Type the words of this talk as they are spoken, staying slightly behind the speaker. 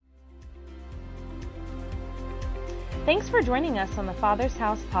Thanks for joining us on the Father's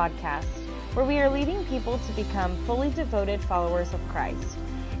House podcast, where we are leading people to become fully devoted followers of Christ.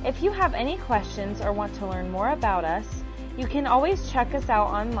 If you have any questions or want to learn more about us, you can always check us out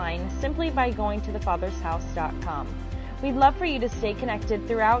online simply by going to thefathershouse.com. We'd love for you to stay connected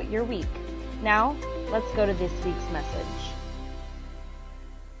throughout your week. Now, let's go to this week's message.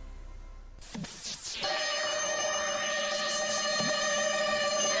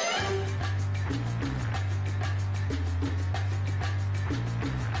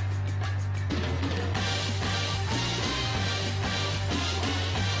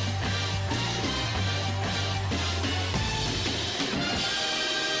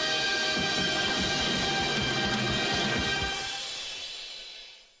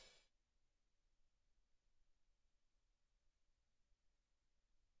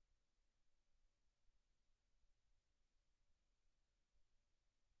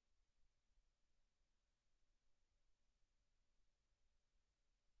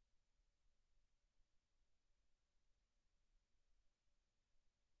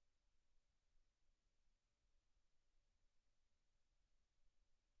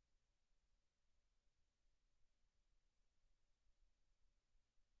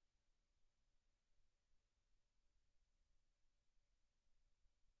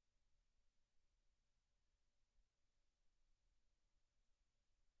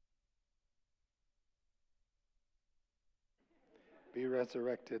 Be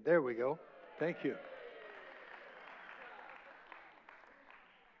resurrected. There we go. Thank you.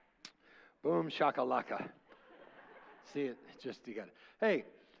 Boom, shakalaka. See it? Just you got it. Hey,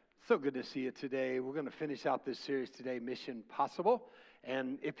 so good to see you today. We're going to finish out this series today, Mission Possible.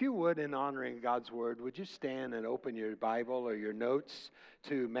 And if you would, in honoring God's Word, would you stand and open your Bible or your notes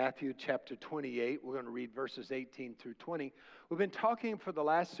to Matthew chapter 28. We're going to read verses 18 through 20. We've been talking for the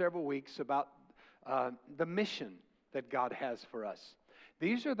last several weeks about the mission that God has for us.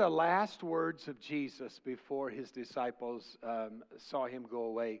 These are the last words of Jesus before his disciples saw him go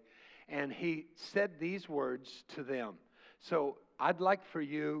away. And he said these words to them. So I'd like for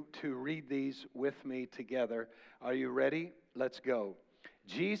you to read these with me together. Are you ready? Let's go.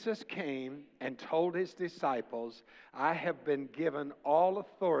 Jesus came and told his disciples, I have been given all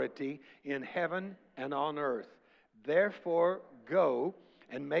authority in heaven and on earth. Therefore, go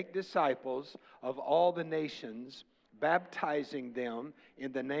and make disciples of all the nations, baptizing them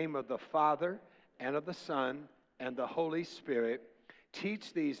in the name of the Father and of the Son and the Holy Spirit.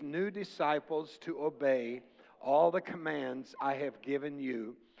 Teach these new disciples to obey all the commands I have given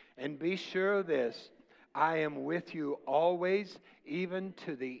you. And be sure of this, I am with you always, even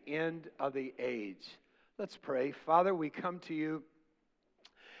to the end of the age. Let's pray. Father, we come to you,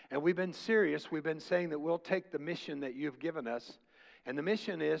 and we've been serious. We've been saying that we'll take the mission that you've given us. And the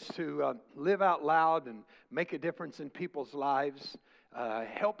mission is to live out loud and make a difference in people's lives,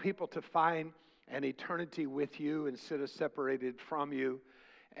 help people to find an eternity with you instead of separated from you.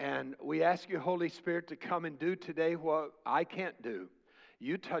 And we ask you, Holy Spirit, to come and do today what I can't do.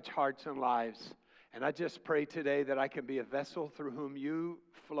 You touch hearts and lives. And I just pray today that I can be a vessel through whom you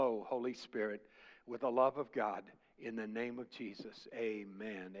flow, Holy Spirit, with the love of God. In the name of Jesus,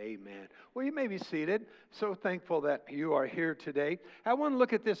 amen, amen. Well, you may be seated. So thankful that you are here today. I want to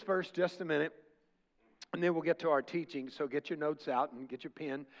look at this verse just a minute, and then we'll get to our teaching. So get your notes out and get your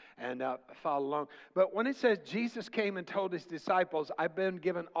pen and follow along. But when it says Jesus came and told his disciples, I've been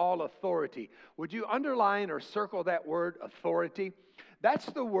given all authority. Would you underline or circle that word, authority? That's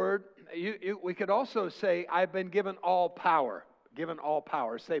the word. We could also say, I've been given all power. Given all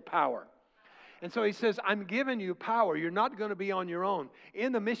power. Say power. And so he says, I'm giving you power. You're not going to be on your own.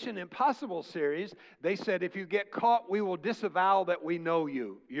 In the Mission Impossible series, they said, if you get caught, we will disavow that we know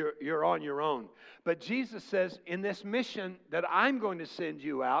you. You're on your own. But Jesus says, in this mission that I'm going to send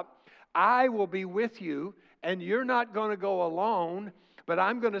you out, I will be with you, and you're not going to go alone, but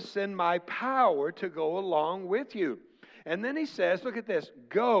I'm going to send my power to go along with you. And then he says, look at this,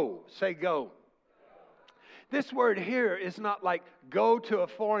 go. Say go. This word here is not like go to a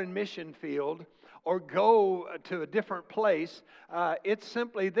foreign mission field or go to a different place. It's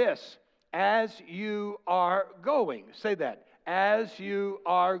simply this, as you are going. Say that, as you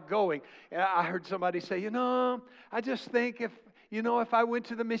are going. I heard somebody say, I just think if I went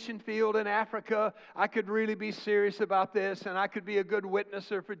to the mission field in Africa, I could really be serious about this and I could be a good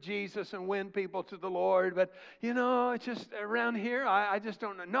witnesser for Jesus and win people to the Lord. But, it's just around here, I just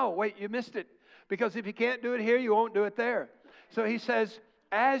don't know. No, wait, you missed it. Because if you can't do it here, you won't do it there. So he says,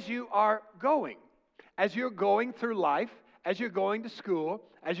 as you are going, as you're going through life, as you're going to school,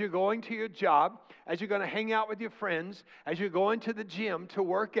 as you're going to your job, as you're going to hang out with your friends, as you're going to the gym to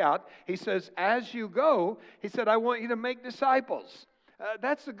work out. He says, as you go, he said, I want you to make disciples.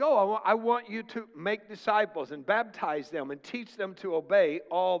 That's the goal. I want you to make disciples and baptize them and teach them to obey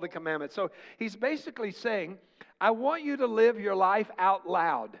all the commandments. So he's basically saying, I want you to live your life out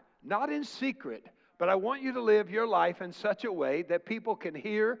loud, not in secret, but I want you to live your life in such a way that people can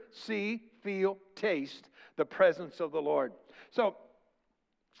hear, see, feel, taste the presence of the Lord. So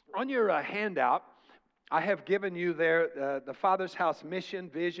on your handout, I have given you there the Father's House mission,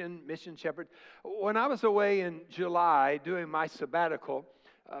 vision, mission shepherd. When I was away in July doing my sabbatical,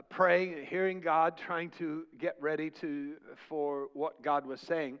 praying, hearing God, trying to get ready for what God was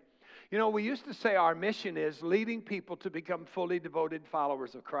saying, you know, we used to say our mission is leading people to become fully devoted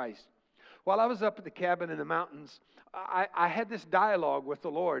followers of Christ. While I was up at the cabin in the mountains, I had this dialogue with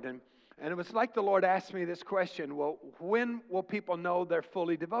the Lord, and it was like the Lord asked me this question, well, when will people know they're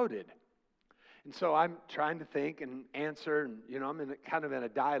fully devoted? And so I'm trying to think and answer, and you know, I'm kind of in a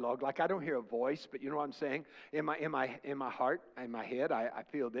dialogue. Like I don't hear a voice, but you know what I'm saying? In my heart, in my head, I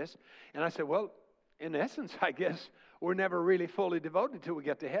feel this. And I said, well, in essence, I guess we're never really fully devoted till we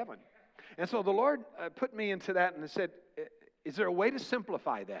get to heaven. And so the Lord put me into that and said, is there a way to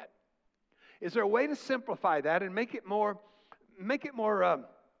simplify that? Is there a way to simplify that and make it more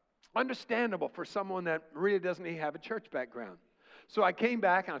understandable for someone that really doesn't even have a church background? So I came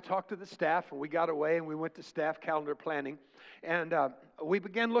back and I talked to the staff, and we got away and we went to staff calendar planning. And we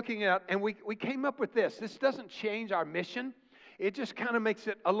began looking at, and we came up with this. This doesn't change our mission. It just kind of makes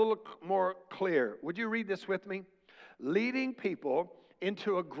it a little more clear. Would you read this with me? Leading people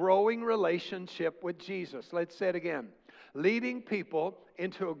into a growing relationship with Jesus. Let's say it again. Leading people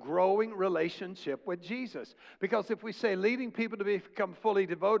into a growing relationship with Jesus. Because if we say leading people to become fully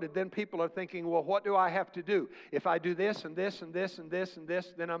devoted, then people are thinking, well, what do I have to do? If I do this and this and this and this and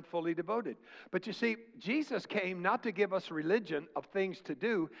this, then I'm fully devoted. But you see, Jesus came not to give us religion of things to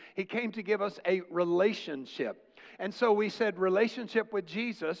do. He came to give us a relationship. And so we said relationship with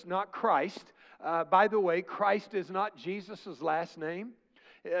Jesus, not Christ. By the way, Christ is not Jesus' last name.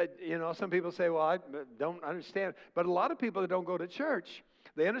 You know, some people say, well, I don't understand. But a lot of people that don't go to church,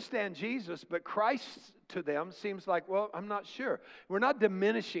 they understand Jesus, but Christ to them seems like, well, I'm not sure. We're not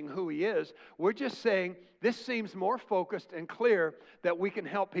diminishing who He is. We're just saying this seems more focused and clear that we can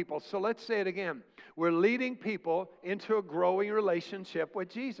help people. So let's say it again. We're leading people into a growing relationship with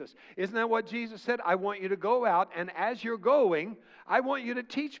Jesus. Isn't that what Jesus said? I want you to go out, and as you're going, I want you to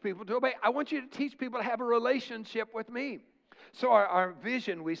teach people to obey. I want you to teach people to have a relationship with me. So our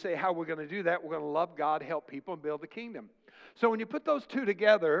vision, we say how we're going to do that. We're going to love God, help people, and build the kingdom. So when you put those two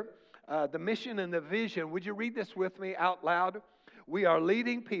together, the mission and the vision, would you read this with me out loud? We are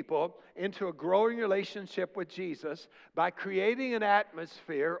leading people into a growing relationship with Jesus by creating an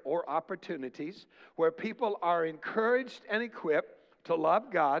atmosphere or opportunities where people are encouraged and equipped to love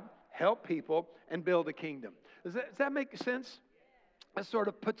God, help people, and build a kingdom. Does that make sense? That sort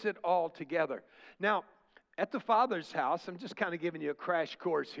of puts it all together. Now, at the Father's house, I'm just kind of giving you a crash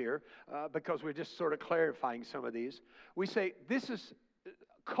course here because we're just sort of clarifying some of these. We say this is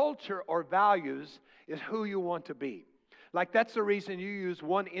culture or values is who you want to be. Like that's the reason you use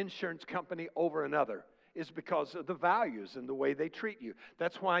one insurance company over another is because of the values and the way they treat you.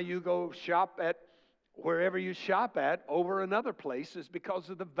 That's why you go shop at wherever you shop at over another place is because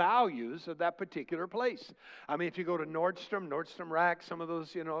of the values of that particular place. I mean, if you go to Nordstrom Rack, some of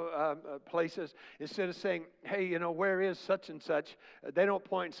those, places, instead of saying, hey, where is such and such, they don't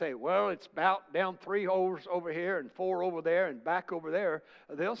point and say, well, it's about down 3 holes over here and 4 over there and back over there.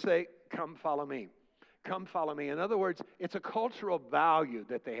 They'll say, come follow me. Come follow me. In other words, it's a cultural value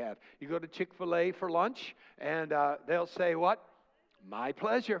that they have. You go to Chick-fil-A for lunch, and they'll say what? My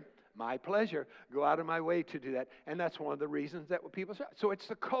pleasure. My pleasure. Go out of my way to do that. And that's one of the reasons that people say. So it's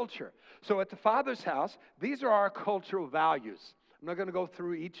the culture. So at the Father's house, these are our cultural values. I'm not going to go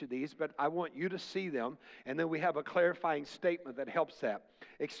through each of these, but I want you to see them. And then we have a clarifying statement that helps that.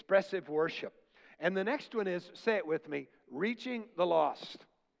 Expressive worship. And the next one is, say it with me, reaching the lost.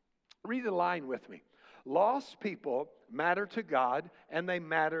 Read the line with me. Lost people matter to God, and they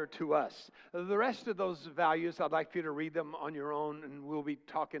matter to us. The rest of those values, I'd like for you to read them on your own, and we'll be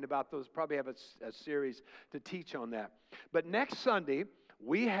talking about those. Probably have a series to teach on that. But next Sunday,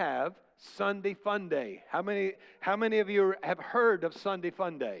 we have Sunday Fun Day. How many of you have heard of Sunday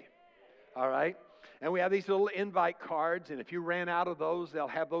Fun Day? All right. And we have these little invite cards, and if you ran out of those, they'll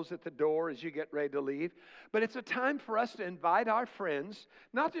have those at the door as you get ready to leave. But it's a time for us to invite our friends,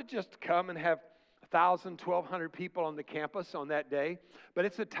 not to just come and have 1,000, 1,200 people on the campus on that day. But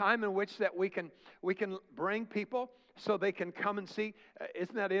it's a time in which that we can bring people so they can come and see.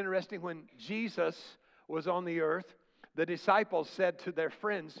 Isn't that interesting? When Jesus was on the earth, the disciples said to their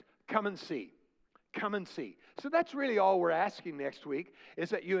friends, come and see. Come and see. So that's really all we're asking next week, is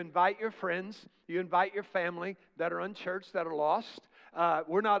that you invite your friends, you invite your family that are unchurched, that are lost.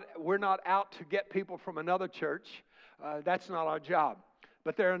 We're not out to get people from another church. That's not our job.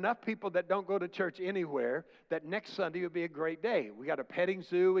 But there are enough people that don't go to church anywhere that next Sunday would be a great day. We got a petting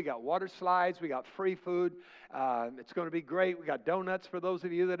zoo, we got water slides, we got free food. It's going to be great. We got donuts for those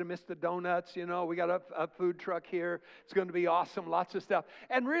of you that have missed the donuts. You know, we got a food truck here. It's going to be awesome, lots of stuff.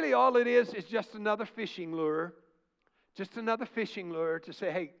 And really all it is just another fishing lure. Just another fishing lure to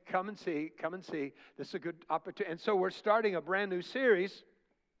say, hey, come and see, come and see. This is a good opportunity. And so we're starting a brand new series.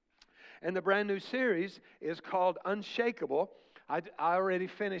 And the brand new series is called Unshakable. I already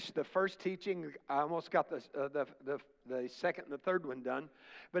finished the first teaching. I almost got the second and the third one done.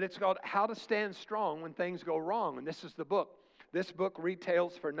 But it's called How to Stand Strong When Things Go Wrong. And this is the book. This book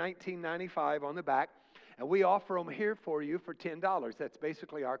retails for $19.95 on the back. And we offer them here for you for $10. That's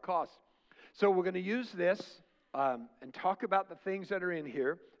basically our cost. So we're going to use this and talk about the things that are in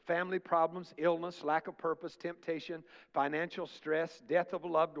here. Family problems, illness, lack of purpose, temptation, financial stress, death of a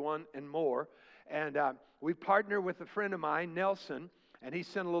loved one, and more. And we partner with a friend of mine, Nelson, and he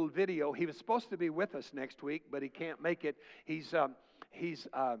sent a little video. He was supposed to be with us next week, but he can't make it. He's a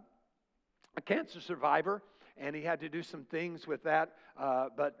cancer survivor, and he had to do some things with that.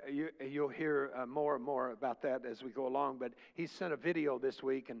 But you'll hear more and more about that as we go along. But he sent a video this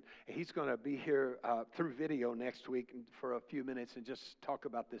week, and he's going to be here through video next week for a few minutes and just talk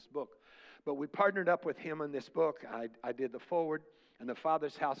about this book. But we partnered up with him on this book. I did the forward. And the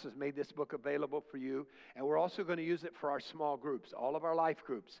Father's House has made this book available for you. And we're also going to use it for our small groups, all of our life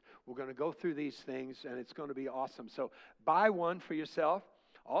groups. We're going to go through these things, and it's going to be awesome. So buy one for yourself.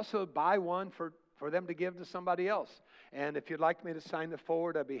 Also buy one for them to give to somebody else. And if you'd like me to sign the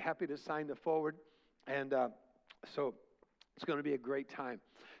forward, I'd be happy to sign the forward. And so it's going to be a great time.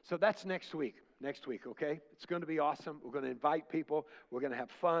 So that's next week. Next week, okay? It's going to be awesome. We're going to invite people. We're going to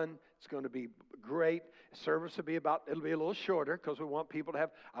have fun. It's going to be great. Service will be it'll be a little shorter because we want people to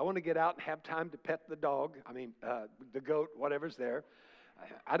I want to get out and have time to pet the dog. The goat, whatever's there.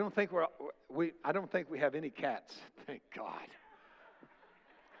 I don't think we have any cats. Thank God.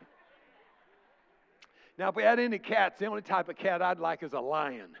 Now, if we had any cats, the only type of cat I'd like is a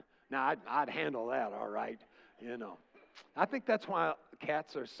lion. Now, I'd handle that all right, you know. I think that's why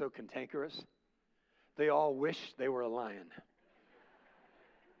cats are so cantankerous. They all wish they were a lion.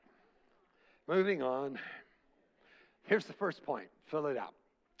 Moving on. Here's the first point. Fill it out.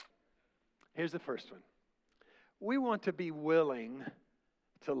 Here's the first one. We want to be willing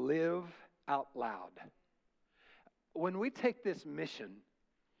to live out loud. When we take this mission,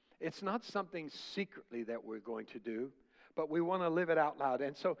 it's not something secretly that we're going to do, but we want to live it out loud.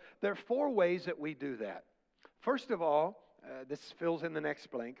 And so there are 4 ways that we do that. First of all, this fills in the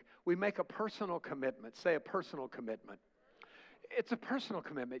next blank. We make a personal commitment. Say a personal commitment. It's a personal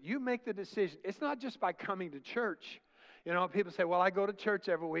commitment. You make the decision. It's not just by coming to church. You know, people say, well, I go to church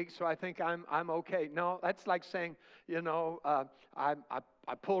every week, so I think I'm okay. No, that's like saying, you know, I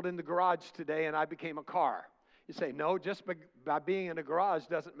pulled in the garage today and I became a car. You say, no, just by being in a garage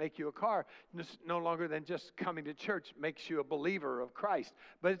doesn't make you a car. It's no longer than just coming to church makes you a believer of Christ.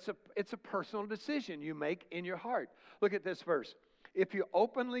 But it's a personal decision you make in your heart. Look at this verse. If you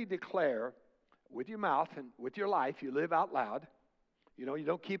openly declare with your mouth and with your life, you live out loud. You know, you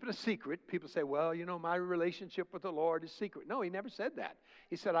don't keep it a secret. People say, well, you know, my relationship with the Lord is secret. No, he never said that.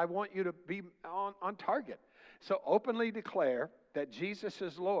 He said, I want you to be on target. So openly declare that Jesus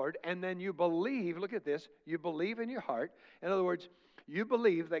is Lord, and then you believe, look at this, you believe in your heart. In other words, you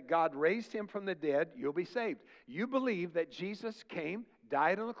believe that God raised him from the dead, you'll be saved. You believe that Jesus came,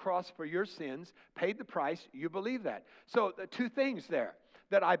 died on the cross for your sins, paid the price, you believe that. So the 2 things there,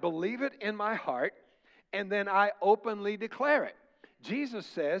 that I believe it in my heart, and then I openly declare it. Jesus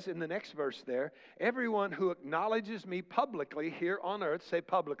says in the next verse there, everyone who acknowledges me publicly here on earth, say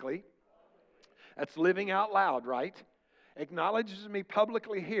publicly, that's living out loud, right? Acknowledges me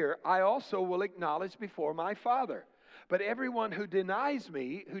publicly here, I also will acknowledge before my Father. But everyone who denies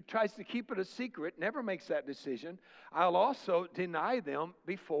me, who tries to keep it a secret, never makes that decision, I'll also deny them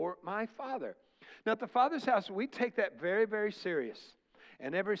before my Father. Now at the Father's house, we take that very, very serious.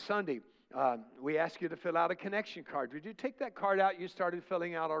 And every Sunday, we ask you to fill out a connection card. Did you take that card out you started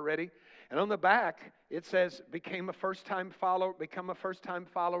filling out already? And on the back, it says, become a first-time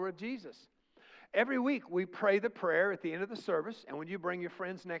follower of Jesus. Every week we pray the prayer at the end of the service, and when you bring your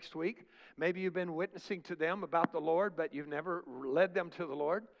friends next week, maybe you've been witnessing to them about the Lord, but you've never led them to the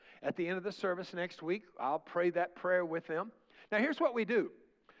Lord. At the end of the service next week, I'll pray that prayer with them. Now here's what we do.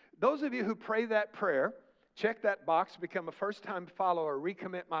 Those of you who pray that prayer, check that box, become a first-time follower,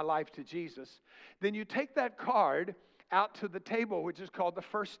 recommit my life to Jesus. Then you take that card out to the table, which is called the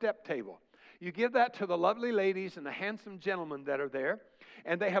First Step table. You give that to the lovely ladies and the handsome gentlemen that are there,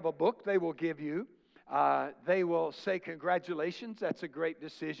 and they have a book they will give you. They will say, congratulations, that's a great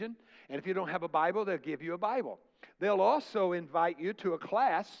decision. And if you don't have a Bible, they'll give you a Bible. They'll also invite you to a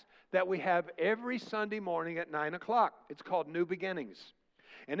class that we have every Sunday morning at 9 o'clock. It's called New Beginnings.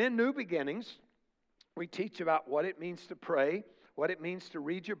 And in New Beginnings, we teach about what it means to pray, what it means to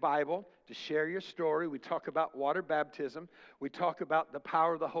read your Bible, to share your story. We talk about water baptism. We talk about the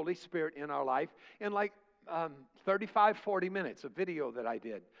power of the Holy Spirit in our life in like 35, 40 minutes, a video that I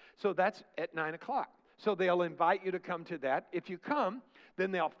did. So that's at 9 o'clock. So they'll invite you to come to that. If you come,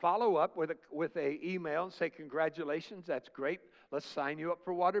 then they'll follow up with a email and say, congratulations, that's great. Let's sign you up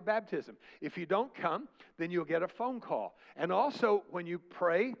for water baptism. If you don't come, then you'll get a phone call. And also, when you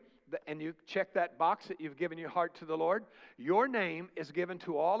pray and you check that box that you've given your heart to the Lord, your name is given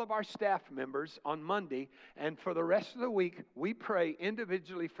to all of our staff members on Monday. And for the rest of the week, we pray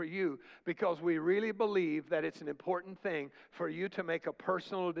individually for you because we really believe that it's an important thing for you to make a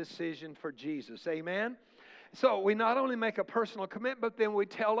personal decision for Jesus. Amen? So we not only make a personal commitment, but then we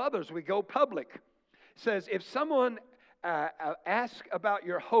tell others. We go public. It says, if someone asks about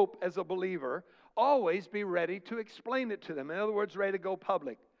your hope as a believer, always be ready to explain it to them. In other words, ready to go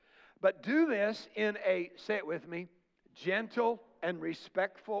public. But do this in a, say it with me, gentle and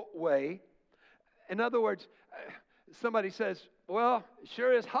respectful way. In other words, somebody says, well, it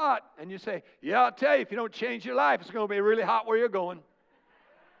sure is hot. And you say, yeah, I'll tell you, if you don't change your life, it's going to be really hot where you're going.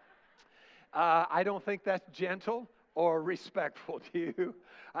 I don't think that's gentle or respectful to you.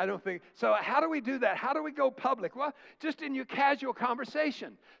 I don't think. So how do we do that? How do we go public? Well, just in your casual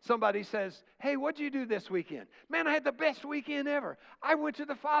conversation. Somebody says, hey, what'd you do this weekend? Man, I had the best weekend ever. I went to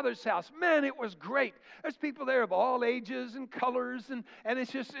the Father's house. Man, it was great. There's people there of all ages and colors, and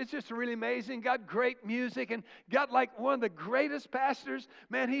it's just really amazing. Got great music and got like one of the greatest pastors.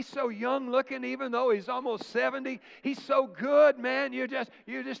 Man, he's so young looking, even though he's almost 70. He's so good, man. You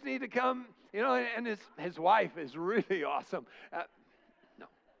just need to come. You know, and his wife is really awesome. No.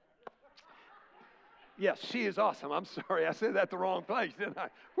 Yes, she is awesome. I'm sorry, I said that the wrong place, didn't I?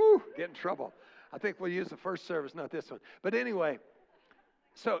 Whew, get in trouble. I think we'll use the first service, not this one. But anyway,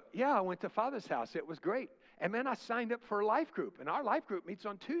 so yeah, I went to Father's house. It was great. And then I signed up for a life group. And our life group meets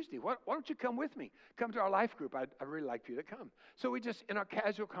on Tuesday. Why don't you come with me? Come to our life group. I'd really like for you to come. So we just, in our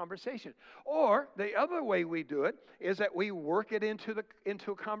casual conversation. Or the other way we do it is that we work it into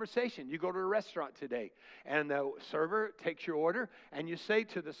a conversation. You go to a restaurant today, and the server takes your order, and you say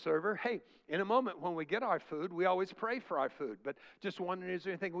to the server, hey, in a moment when we get our food, we always pray for our food. But just wondering, is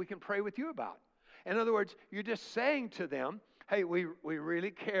there anything we can pray with you about? In other words, you're just saying to them, hey, we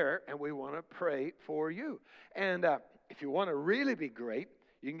really care, and we want to pray for you. And if you want to really be great,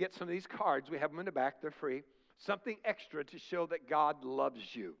 you can get some of these cards. We have them in the back. They're free. Something extra to show that God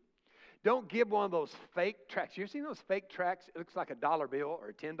loves you. Don't give one of those fake tracts. You ever seen those fake tracts? It looks like a $1 bill or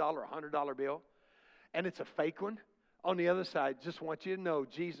a $10 or $100 bill, and it's a fake one. On the other side, just want you to know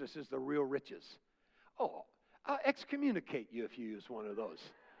Jesus is the real riches. Oh, I'll excommunicate you if you use one of those.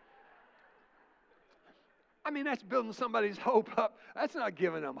 I mean, that's building somebody's hope up. That's not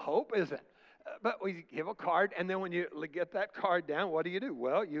giving them hope, is it? But we give a card, and then when you get that card down, what do?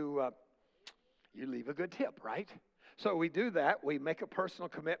 Well, you leave a good tip, right? So we do that. We make a personal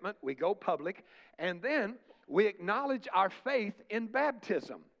commitment. We go public, and then we acknowledge our faith in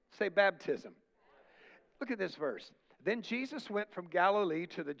baptism. Say baptism. Look at this verse. Then Jesus went from Galilee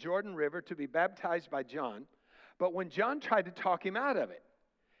to the Jordan River to be baptized by John, but when John tried to talk him out of it,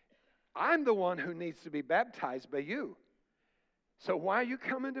 I'm the one who needs to be baptized by you. So why are you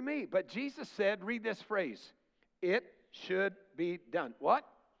coming to me? But Jesus said, read this phrase, it should be done. What?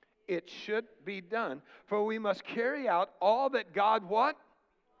 It should be done. For we must carry out all that God what?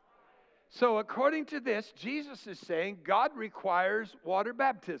 So according to this, Jesus is saying God requires water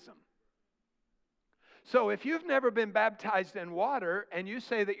baptism. So if you've never been baptized in water and you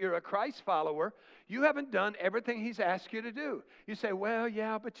say that you're a Christ follower, you haven't done everything He's asked you to do. You say, well,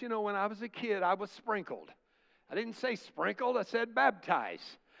 yeah, but you know, when I was a kid, I was sprinkled. I didn't say sprinkled, I said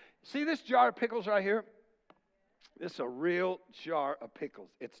baptized. See this jar of pickles right here? This is a real jar of pickles.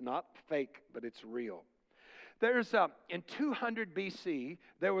 It's not fake, but it's real. There's in 200 BC,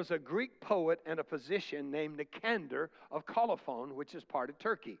 there was a Greek poet and a physician named Nicander of Colophon, which is part of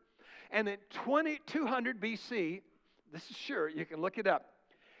Turkey. And in 2200 BC, this is sure, you can look it up,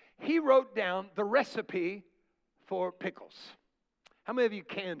 he wrote down the recipe for pickles. How many of you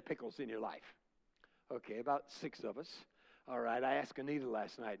canned pickles in your life? Okay, about 6 of us. All right, I asked Anita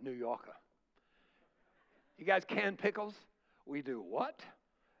last night, New Yorker. You guys can pickles? We do what?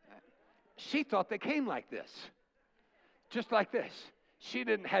 She thought they came like this. Just like this. She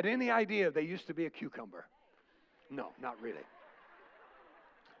didn't had any idea they used to be a cucumber. No, not really.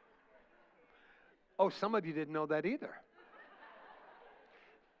 Oh, some of you didn't know that either.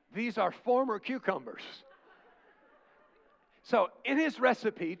 These are former cucumbers. So in his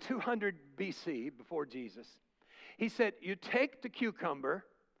recipe, 200 BC, before Jesus, he said, you take the cucumber,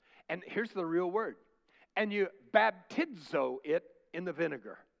 and here's the real word, and you baptizo it in the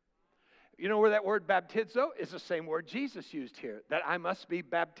vinegar. You know where that word baptizo is? The same word Jesus used here, that I must be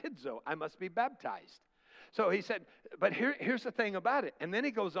baptizo, I must be baptized. So he said, but here's the thing about it. And then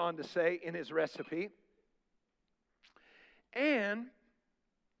he goes on to say in his recipe, and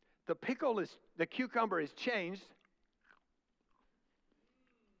the cucumber is changed.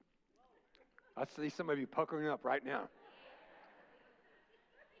 I see some of you puckering up right now.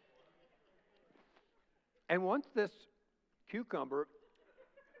 And once this cucumber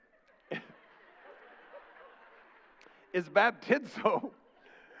is baptizo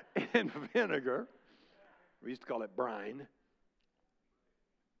in vinegar, we used to call it brine,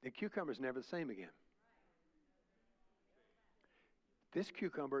 the cucumber is never the same again. This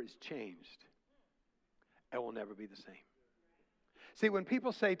cucumber is changed. It will never be the same. See, when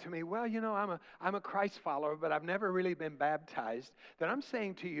people say to me, well, you know, I'm a Christ follower, but I've never really been baptized, then I'm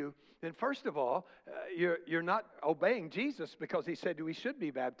saying to you, then first of all, you're not obeying Jesus because he said we should be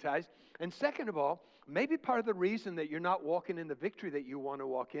baptized. And second of all, maybe part of the reason that you're not walking in the victory that you want to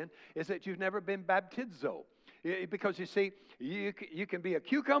walk in is that you've never been baptizo. Because you see, you can be a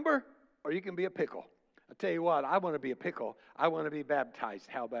cucumber or you can be a pickle. I tell you what, I want to be a pickle. I want to be baptized.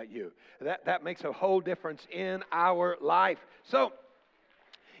 How about you? That makes a whole difference in our life. So,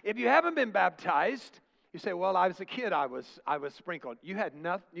 if you haven't been baptized, you say, well, I was a kid, I was sprinkled. You had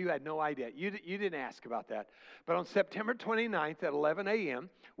no idea. You didn't ask about that. But on September 29th at 11 a.m.,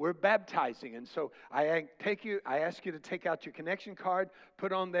 we're baptizing. And so I ask you to take out your connection card,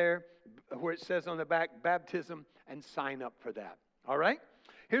 put on there where it says on the back, baptism, and sign up for that. All right?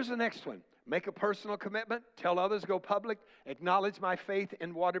 Here's the next one. Make a personal commitment. Tell others, go public. Acknowledge my faith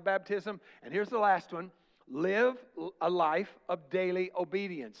in water baptism. And here's the last one. Live a life of daily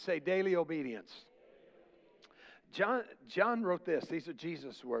obedience. Say daily obedience. John wrote this. These are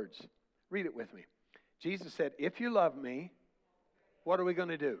Jesus' words. Read it with me. Jesus said, if you love me, what are we going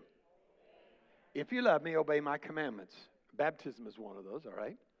to do? If you love me, obey my commandments. Baptism is one of those, all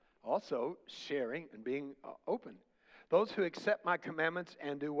right? Also, sharing and being open. Those who accept my commandments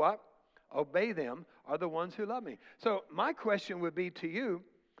and do what? Obey them are the ones who love me. So my question would be to you,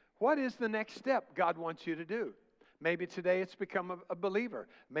 what is the next step God wants you to do? Maybe today it's become a believer.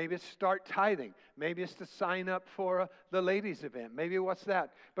 Maybe it's start tithing. Maybe it's to sign up for the ladies' event. Maybe what's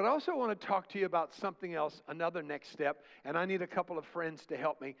that? But I also want to talk to you about something else, another next step, and I need a couple of friends to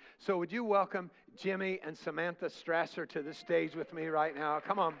help me. So would you welcome Jimmy and Samantha Strasser to the stage with me right now?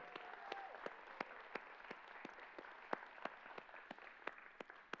 Come on.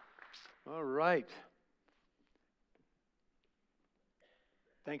 All right.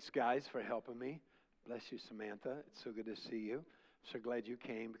 Thanks, guys, for helping me. Bless you, Samantha. It's so good to see you. I'm so glad you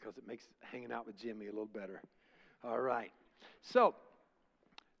came because it makes hanging out with Jimmy a little better. All right. So,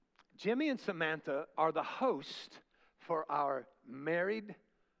 Jimmy and Samantha are the host for our Married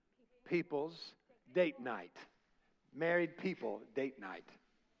People's Date Night. Married People Date Night.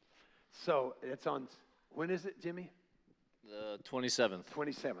 So, it's on, when is it, Jimmy? The 27th.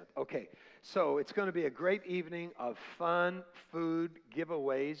 27th. Okay. So it's going to be a great evening of fun, food,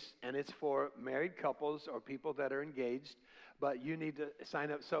 giveaways, and it's for married couples or people that are engaged. But you need to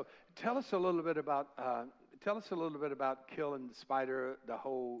sign up. So tell us a little bit about Kill and the Spider, the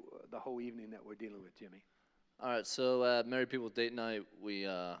whole evening that we're dealing with, Jimmy. All right. So at Married People Date Night, we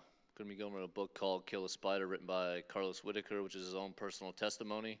going to be going over a book called Kill a Spider, written by Carlos Whitaker, which is his own personal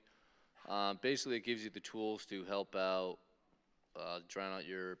testimony. Basically, it gives you the tools to help out. Drown out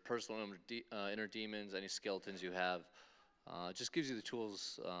your personal inner demons, any skeletons you have. It just gives you the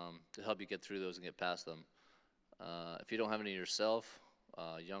tools to help you get through those and get past them. If you don't have any yourself,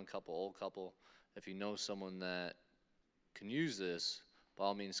 young couple, old couple, if you know someone that can use this, by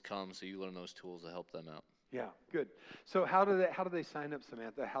all means come so you learn those tools to help them out. Yeah, good. So how do they sign up,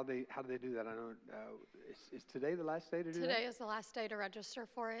 Samantha? How do they do that? I know is today the last day to do that? Today is the last day to register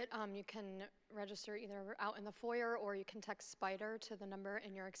for it. You can register either out in the foyer or you can text SPIDER to the number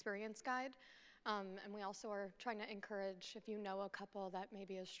in your experience guide. And we also are trying to encourage, if you know a couple that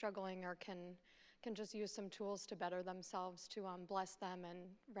maybe is struggling or can just use some tools to better themselves, to bless them and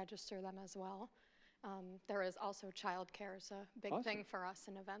register them as well. There is also childcare is a big Awesome. thing for us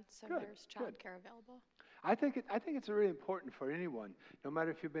in events, so Good, there's good. childcare available. I think it's really important for anyone, no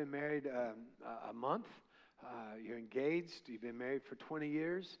matter if you've been married a month, you're engaged, you've been married for 20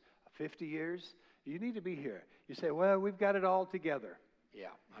 years, 50 years. You need to be here. You say, well, we've got it all together. Yeah,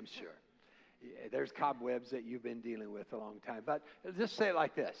 I'm sure. Yeah, there's cobwebs that you've been dealing with a long time. But just say it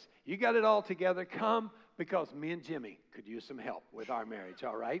like this. You got it all together. Come, because me and Jimmy could use some help with our marriage,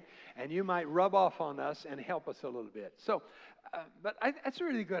 all right? And you might rub off on us and help us a little bit. So, that's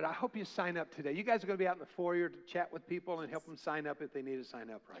really good. I hope you sign up today. You guys are going to be out in the foyer to chat with people and help them sign up if they need to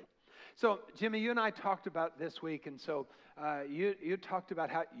sign up, right? So, Jimmy, you and I talked about this week, and so you talked about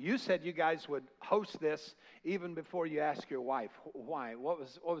how you said you guys would host this even before you asked your wife. Why? What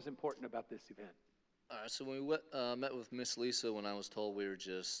was important about this event? All right, so when we met with Miss Lisa, when I was told we were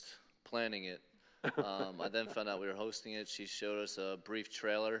just planning it, I then found out we were hosting it. She showed us a brief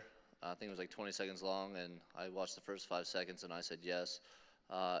trailer. I think it was like 20 seconds long, and I watched the first 5 seconds, and I said yes.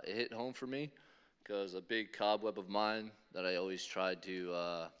 It hit home for me because a big cobweb of mine that I always tried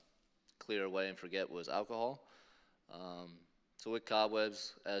to clear away and forget was alcohol. So with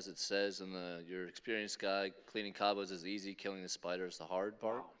cobwebs, as it says in your experience guide, cleaning cobwebs is easy, killing the spider is the hard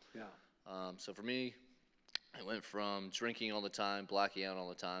part. Wow. Yeah. So for me, it went from drinking all the time, blacking out all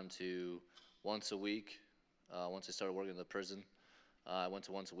the time, to once a week. Once I started working in the prison, I went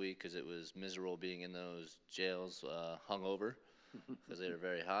to once a week because it was miserable being in those jails hungover because they were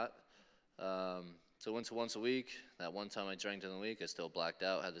very hot. So went to once a week. That one time I drank during the week, I still blacked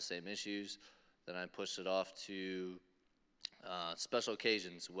out, had the same issues. Then I pushed it off to special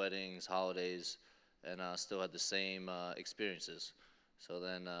occasions, weddings, holidays, and still had the same experiences. So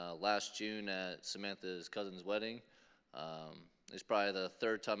then last June at Samantha's cousin's wedding, it's probably the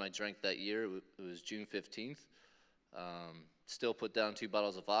third time I drank that year. It was June 15th. Still put down 2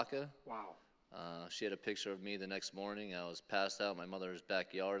 bottles of vodka. Wow. She had a picture of me the next morning. I was passed out in my mother's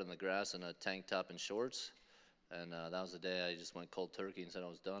backyard in the grass in a tank top and shorts. And that was the day I just went cold turkey and said I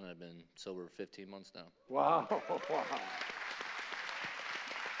was done. I've been sober 15 months now. Wow. Wow.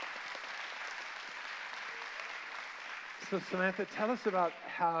 So Samantha, tell us about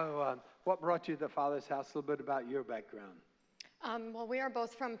what brought you to the Father's House, a little bit about your background. Well, we are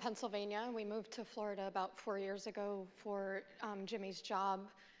both from Pennsylvania. We moved to Florida about 4 years ago for Jimmy's job.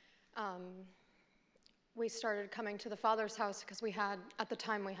 We started coming to the Father's House because at the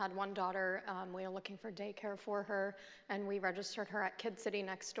time we had one daughter. We were looking for daycare for her, and we registered her at Kid City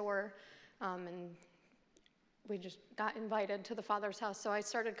next door. And we just got invited to the Father's House. So I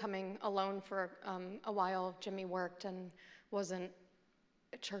started coming alone for a while. Jimmy worked and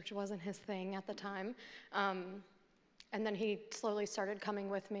church wasn't his thing at the time. And then he slowly started coming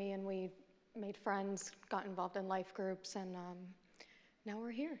with me, and we made friends, got involved in life groups, and now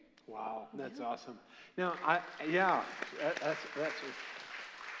we're here. Wow, that's awesome. Now, I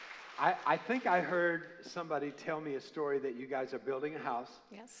think I heard somebody tell me a story that you guys are building a house.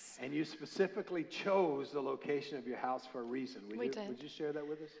 Yes. And you specifically chose the location of your house for a reason. We did. Would you share that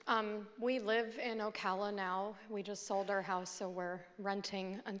with us? We live in Ocala now. We just sold our house, so we're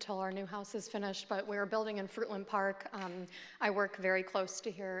renting until our new house is finished. But we're building in Fruitland Park. I work very close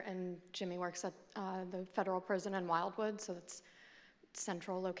to here, and Jimmy works at the federal prison in Wildwood, so it's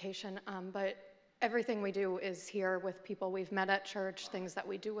central location. But everything we do is here with people we've met at church, things that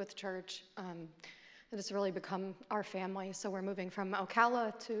we do with church. It has really become our family. So we're moving from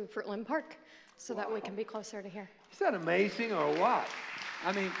Ocala to Fruitland Park so that we can be closer to here. Is that amazing or what?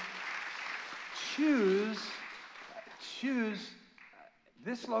 I mean, choose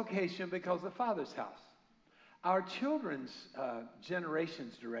this location because the Father's house. Our children's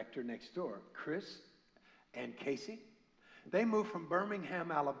generations director next door, Chris and Casey, they moved from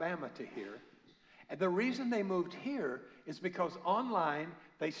Birmingham, Alabama to here. And the reason they moved here is because online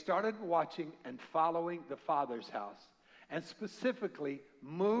they started watching and following the Father's house, and specifically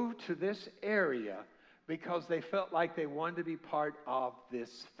moved to this area because they felt like they wanted to be part of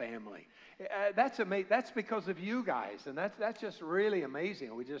this family. That's amazing. That's because of you guys, and that's just really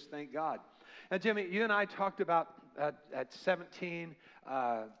amazing. We just thank God. Now, Jimmy, you and I talked about at 17,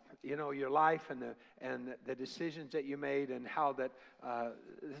 your life and the decisions that you made, and how that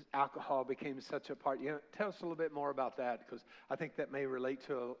alcohol became such a part. Tell us a little bit more about that, because I think that may relate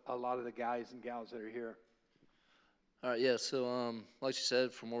to a lot of the guys and gals that are here. All right, yeah. So, like you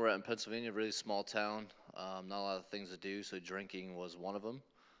said, from where we're at in Pennsylvania, really small town. Not a lot of things to do, so drinking was one of them.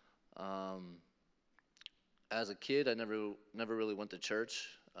 Um, as a kid, I never really went to church.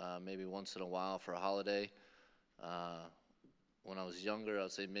 Maybe once in a while for a holiday. Uh, when I was younger, I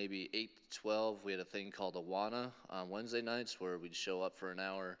would say maybe 8 to 12, we had a thing called Awana on Wednesday nights where we'd show up for an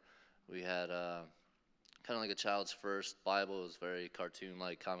hour. We had kind of like a child's first Bible. It was very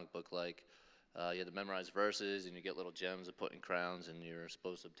cartoon-like, comic book-like. You had to memorize verses, and you get little gems to put in crowns, and you're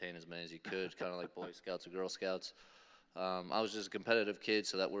supposed to obtain as many as you could, kind of like Boy Scouts or Girl Scouts. I was just a competitive kid,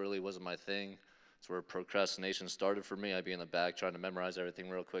 so that really wasn't my thing. It's where procrastination started for me. I'd be in the back trying to memorize everything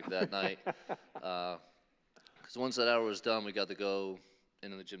real quick that night. Because once that hour was done, we got to go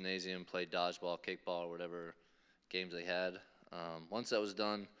into the gymnasium, play dodgeball, kickball, or whatever games they had. Once that was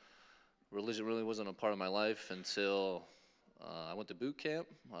done, religion really wasn't a part of my life until I went to boot camp.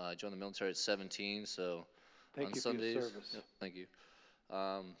 I joined the military at 17, so Thank on you Sundays. for your service. Yep, thank you.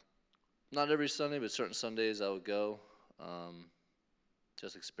 Not every Sunday, but certain Sundays I would go.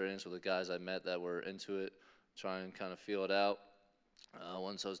 Just experience with the guys I met that were into it, try and kind of feel it out.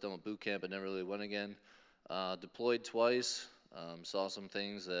 Once I was done with boot camp, I never really went again. Deployed twice, saw some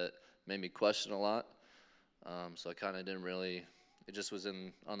things that made me question a lot. So I kind of didn't really, it just was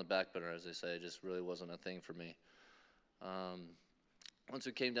on the back burner, as they say. It just really wasn't a thing for me. Once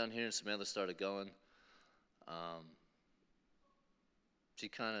we came down here and Samantha started going, she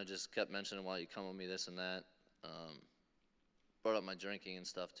kind of just kept mentioning, why you come with me, this and that. Brought up my drinking and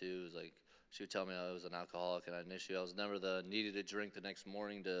stuff too. It was like, she would tell me I was an alcoholic and I had an issue. I was never needed to drink the next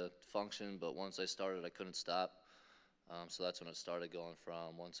morning to function, but once I started, I couldn't stop. So that's when it started, going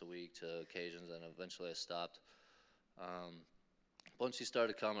from once a week to occasions, and eventually I stopped. Once she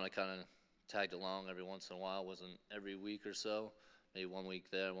started coming, I kind of tagged along every once in a while. It wasn't every week or so, maybe 1 week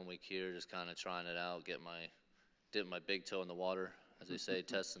there, 1 week here, just kind of trying it out, dipping my big toe in the water, as they say,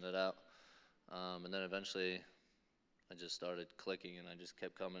 testing it out. And then eventually I just started clicking, and I just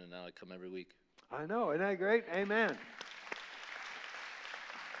kept coming, and now I come every week. I know, isn't that great? Amen.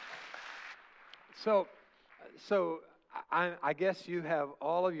 So I guess you have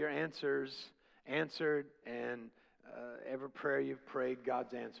all of your answers answered, and every prayer you've prayed,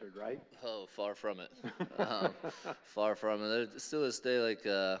 God's answered, right? Oh, far from it. Far from it. Still this day,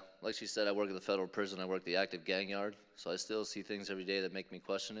 like she said, I work at the federal prison. I work the active gang yard, so I still see things every day that make me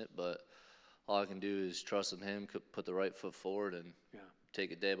question it, but all I can do is trust in Him, put the right foot forward, and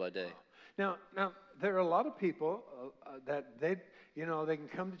take it day by day. Now, there are a lot of people that they can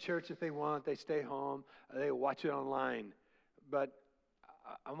come to church if they want. They stay home. They watch it online. But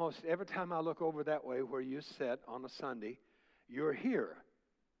almost every time I look over that way where you sit on a Sunday, you're here.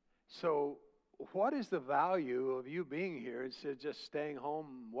 So what is the value of you being here instead of just staying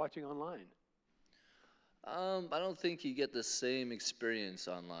home watching online? I don't think you get the same experience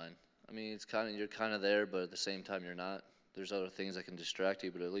online. I mean, you're kind of there, but at the same time you're not. There's other things that can distract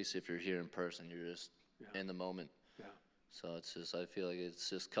you, but at least if you're here in person, you're just in the moment. Yeah. So I feel like it's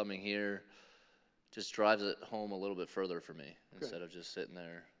just coming here just drives it home a little bit further for me instead of just sitting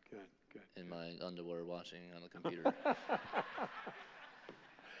there in my underwear watching on the computer.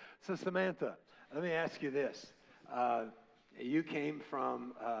 So Samantha, let me ask you this. You came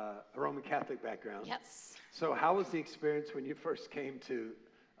from a Roman Catholic background. Yes. So how was the experience when you first came to,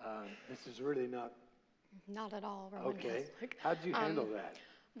 this is really not Not at all Roman Catholic. How did you handle that?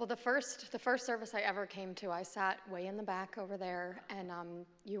 Well, the first service I ever came to, I sat way in the back over there, and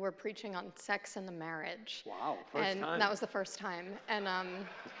you were preaching on sex and the marriage. Wow, first time. And that was the first time. And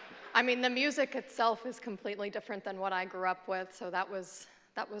I mean, the music itself is completely different than what I grew up with, so that was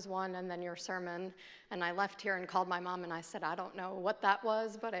one, and then your sermon. And I left here and called my mom, and I said, I don't know what that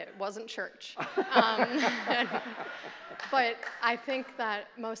was, but it wasn't church. But I think that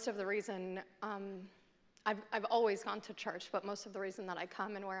most of the reason, I've always gone to church, but most of the reason that I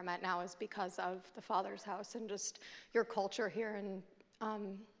come and where I'm at now is because of the Father's house and just your culture here, and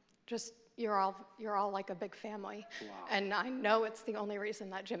just you're all like a big family. Wow. And I know it's the only reason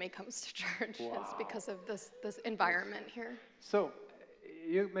that Jimmy comes to church. Wow. It's because of this environment here. So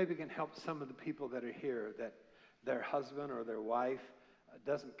you maybe can help some of the people that are here that their husband or their wife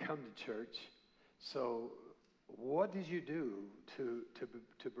doesn't come to church. So what did you do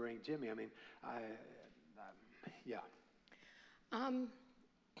to bring Jimmy? I mean, yeah.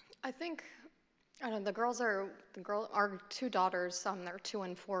 I think our two daughters, they're 2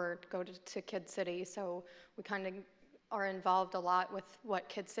 and 4, go to Kid City, so we kind of are involved a lot with what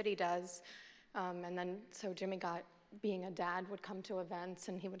Kid City does. And then so Jimmy got being a dad, would come to events,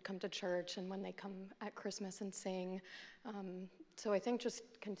 and he would come to church, and when they come at Christmas and sing. So I think just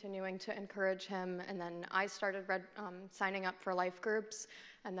continuing to encourage him, and then I started signing up for life groups,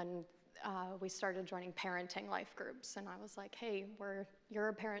 and then we started joining parenting life groups, and I was like, hey, you're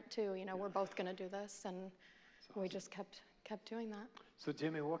a parent too, we're both going to do this, and we just kept doing that. So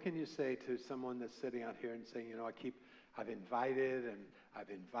Jimmy, what can you say to someone that's sitting out here and saying, I've invited, and I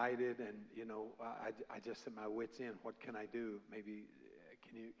just at my wit's end, what can I do? Maybe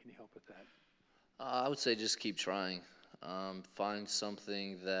can you help with that? I would say just keep trying. Find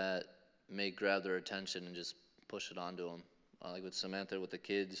something that may grab their attention and just push it onto them. Like with Samantha, with the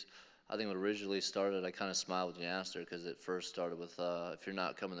kids, I think what originally started, I kind of smiled when you asked her, because it first started with, if you're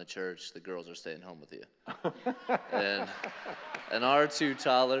not coming to church, the girls are staying home with you. and our two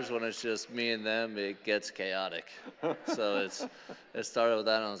toddlers, when it's just me and them, it gets chaotic. So it started with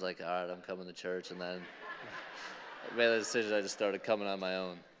that, and I was like, all right, I'm coming to church. And then I made the decision, I just started coming on my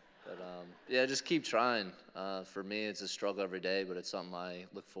own. But yeah, just keep trying. For me, it's a struggle every day, but it's something I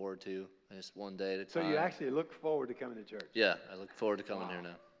look forward to, just one day at a time. So you actually look forward to coming to church? Yeah, I look forward to coming here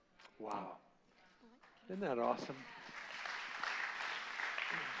now. Wow. Isn't that awesome?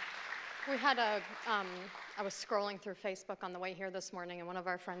 We had I was scrolling through Facebook on the way here this morning, and one of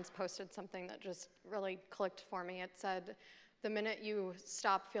our friends posted something that just really clicked for me. It said, the minute you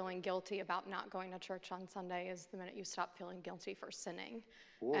stop feeling guilty about not going to church on Sunday is the minute you stop feeling guilty for sinning.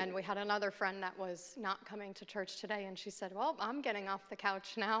 Whoa. And we had another friend that was not coming to church today, and she said, well, I'm getting off the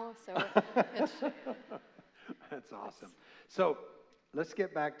couch now. So That's awesome. So let's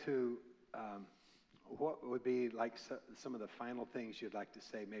get back to what would be like some of the final things you'd like to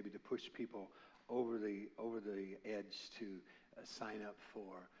say, maybe to push people over the edge to sign up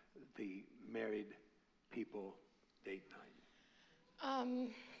for the married people date night.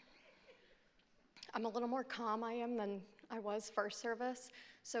 I'm a little more calm than I was first service.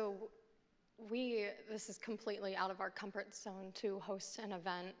 So this is completely out of our comfort zone to host an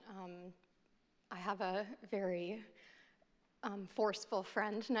event. I have a very forceful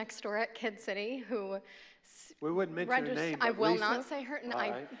friend next door at Kid City who we wouldn't mention her name. I will Lisa? not say her name.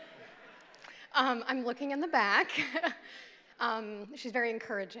 Right. I'm looking in the back. She's very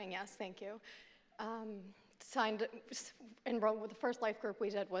encouraging. Yes, thank you. Enrolled with the first life group we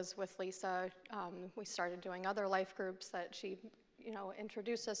did was with Lisa. We started doing other life groups that she,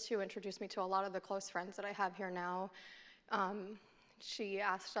 introduced me to a lot of the close friends that I have here now. She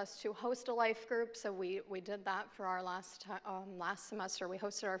asked us to host a life group, so we did that for our last semester. We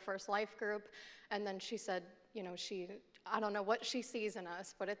hosted our first life group, and then she said, I don't know what she sees in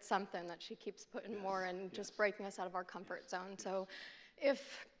us, but it's something that she keeps putting more and just breaking us out of our comfort zone. So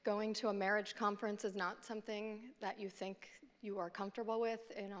if going to a marriage conference is not something that you think you are comfortable with,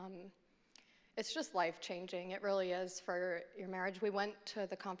 and it's just life-changing. It really is for your marriage. We went to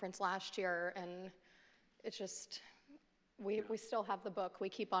the conference last year, and it's just... We still have the book we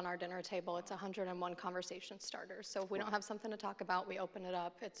keep on our dinner table. It's 101 conversation starters. So if we don't have something to talk about, we open it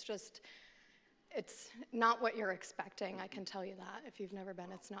up. It's not what you're expecting. I can tell you that. If you've never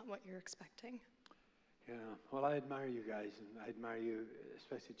been, it's not what you're expecting. Yeah. Well, I admire you guys, and I admire you,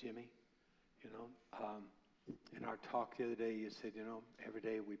 especially Jimmy. In our talk the other day, you said, every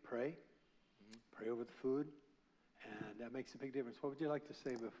day we pray over the food, and that makes a big difference. What would you like to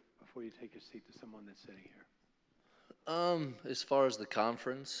say before you take your seat to someone that's sitting here? As far as the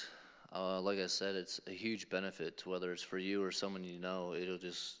conference, like I said, it's a huge benefit to whether it's for you or someone you know.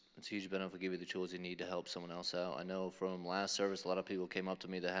 It's a huge benefit to give you the tools you need to help someone else out. I know from last service, a lot of people came up to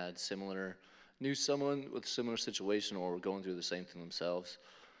me that knew someone with a similar situation or were going through the same thing themselves.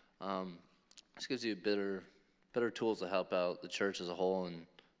 This gives you better tools to help out the church as a whole and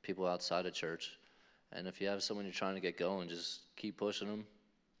people outside of church. And if you have someone you're trying to get going, just keep pushing them.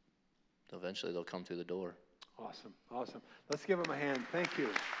 Eventually, they'll come through the door. Awesome. Let's give them a hand. Thank you.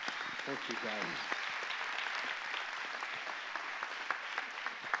 Thank you, guys.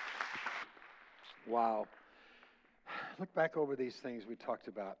 Wow. Look back over these things we talked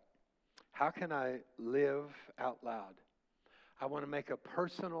about. How can I live out loud? I want to make a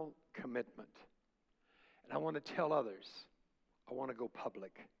personal commitment. And I want to tell others. I want to go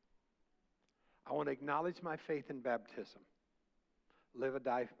public. I want to acknowledge my faith in baptism. Live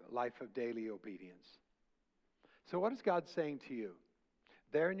a life of daily obedience. So what is God saying to you?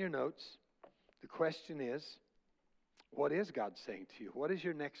 There in your notes, the question is, what is God saying to you? What is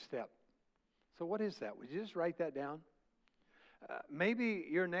your next step? So what is that? Would you just write that down? Maybe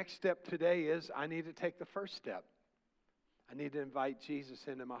your next step today is, I need to take the first step. I need to invite Jesus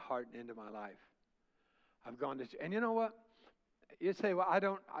into my heart and into my life. I've gone to, and you know what? You say, well,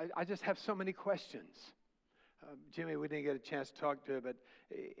 I just have so many questions. Jimmy, we didn't get a chance to talk to him, but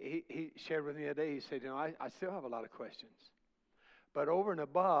he shared with me today, he said, I still have a lot of questions. But over and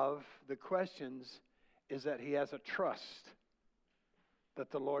above the questions is that he has a trust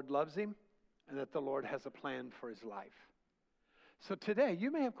that the Lord loves him and that the Lord has a plan for his life. So today,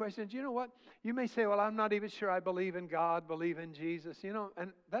 you may have questions. You know what? You may say, well, I'm not even sure I believe in God, believe in Jesus,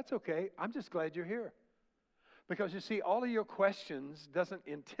 and that's okay. I'm just glad you're here. Because you see, all of your questions doesn't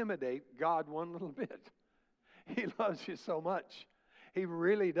intimidate God one little bit. He loves you so much. He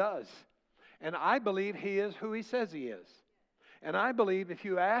really does. And I believe He is who He says He is. And I believe if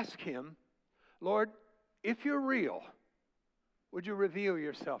you ask Him, Lord, if you're real, would you reveal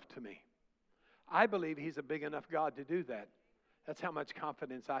yourself to me? I believe He's a big enough God to do that. That's how much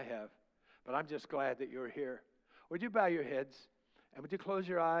confidence I have. But I'm just glad that you're here. Would you bow your heads? And would you close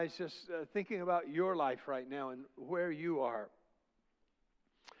your eyes, just thinking about your life right now and where you are?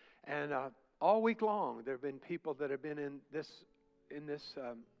 And all week long, there have been people that have been in this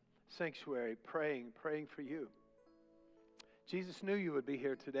sanctuary praying for you. Jesus knew you would be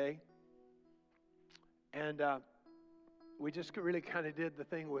here today. And we just really kind of did the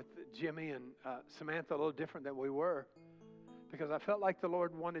thing with Jimmy and Samantha a little different than we were. Because I felt like the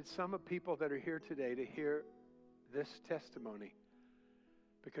Lord wanted some of people that are here today to hear this testimony.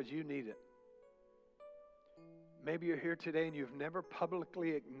 Because you need it. Maybe you're here today and you've never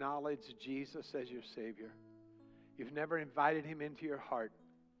publicly acknowledged Jesus as your Savior. You've never invited Him into your heart.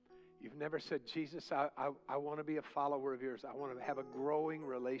 You've never said, Jesus, I want to be a follower of yours. I want to have a growing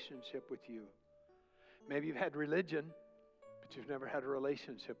relationship with you. Maybe you've had religion, but you've never had a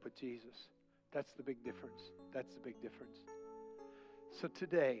relationship with Jesus. That's the big difference. That's the big difference. So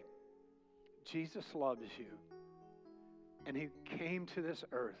today, Jesus loves you. And He came to this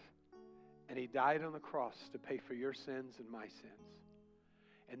earth. And He died on the cross to pay for your sins and my sins.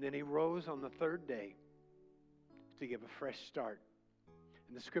 And then He rose on the third day to give a fresh start.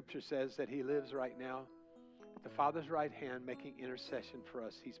 And the scripture says that He lives right now at the Father's right hand making intercession for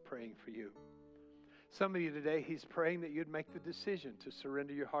us. He's praying for you. Some of you today, He's praying that you'd make the decision to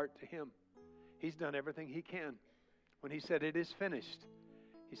surrender your heart to Him. He's done everything He can. When He said it is finished,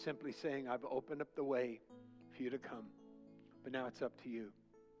 He's simply saying, I've opened up the way for you to come. But now it's up to you.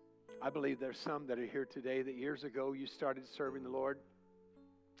 I believe there's some that are here today that years ago you started serving the Lord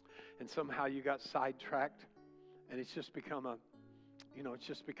and somehow you got sidetracked and it's just become a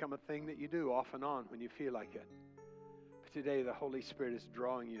thing that you do off and on when you feel like it. But today the Holy Spirit is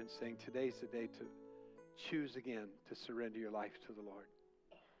drawing you and saying today's the day to choose again to surrender your life to the Lord.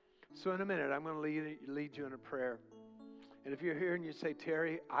 So in a minute I'm going to lead you in a prayer. And if you're here and you say,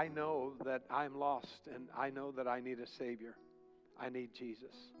 Terry, I know that I'm lost and I know that I need a Savior. I need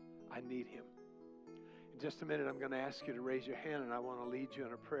Jesus. I need Him. In just a minute, I'm going to ask you to raise your hand and I want to lead you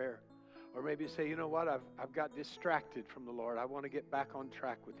in a prayer. Or maybe you say, you know what, I've got distracted from the Lord. I want to get back on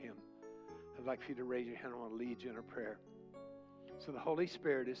track with Him. I'd like for you to raise your hand. I want to lead you in a prayer. So the Holy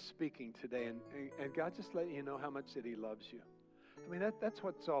Spirit is speaking today and God just letting you know how much that He loves you. I mean, that's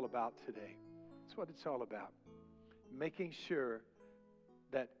what it's all about today. That's what it's all about. Making sure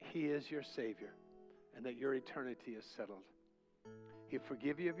that He is your Savior and that your eternity is settled. He'll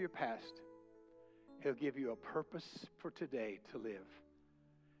forgive you of your past. He'll give you a purpose for today to live.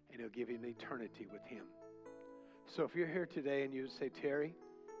 And He'll give you an eternity with Him. So if you're here today and you say, Terry,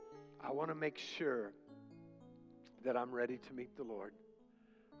 I want to make sure that I'm ready to meet the Lord.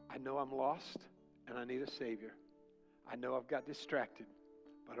 I know I'm lost and I need a Savior. I know I've got distracted,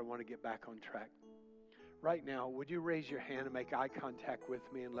 but I want to get back on track. Right now, would you raise your hand and make eye contact with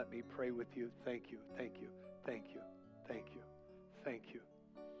me and let me pray with you? Thank you, thank you, thank you, thank you, thank you.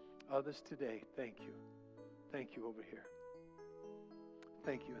 Others today, thank you. Thank you over here.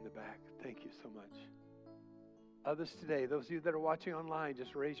 Thank you in the back. Thank you so much. Others today, those of you that are watching online,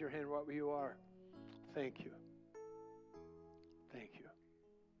 just raise your hand wherever you are. Thank you. Thank you.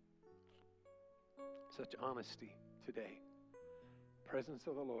 Such honesty today. Presence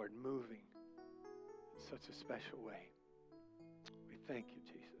of the Lord moving in such a special way. We thank you,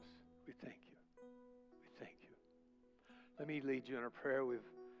 Jesus. We thank you. We thank you. Let me lead you in a prayer.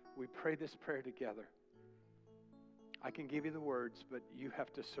 We pray this prayer together. I can give you the words, but you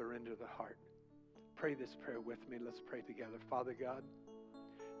have to surrender the heart. Pray this prayer with me. Let's pray together. Father God,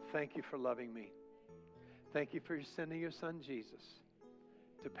 thank you for loving me. Thank you for sending your Son, Jesus,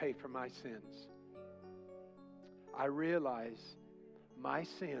 to pay for my sins. I realize my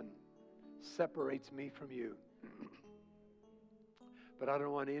sin separates me from you. But I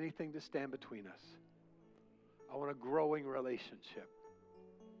don't want anything to stand between us. I want a growing relationship.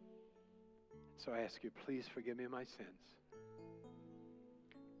 So I ask you, please forgive me my sins.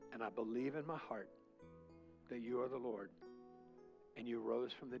 And I believe in my heart that you are the Lord and you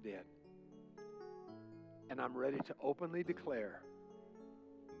rose from the dead. And I'm ready to openly declare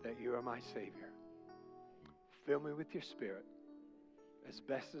that you are my Savior. Fill me with your Spirit. As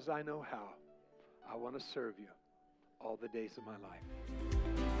best as I know how, I want to serve you all the days of my life.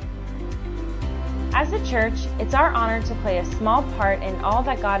 As a church, it's our honor to play a small part in all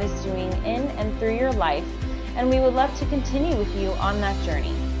that God is doing in and through your life, and we would love to continue with you on that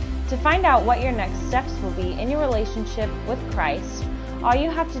journey. To find out what your next steps will be in your relationship with Christ, all you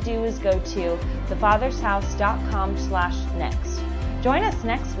have to do is go to thefathershouse.com/next. Join us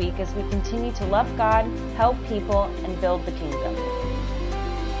next week as we continue to love God, help people, and build the kingdom.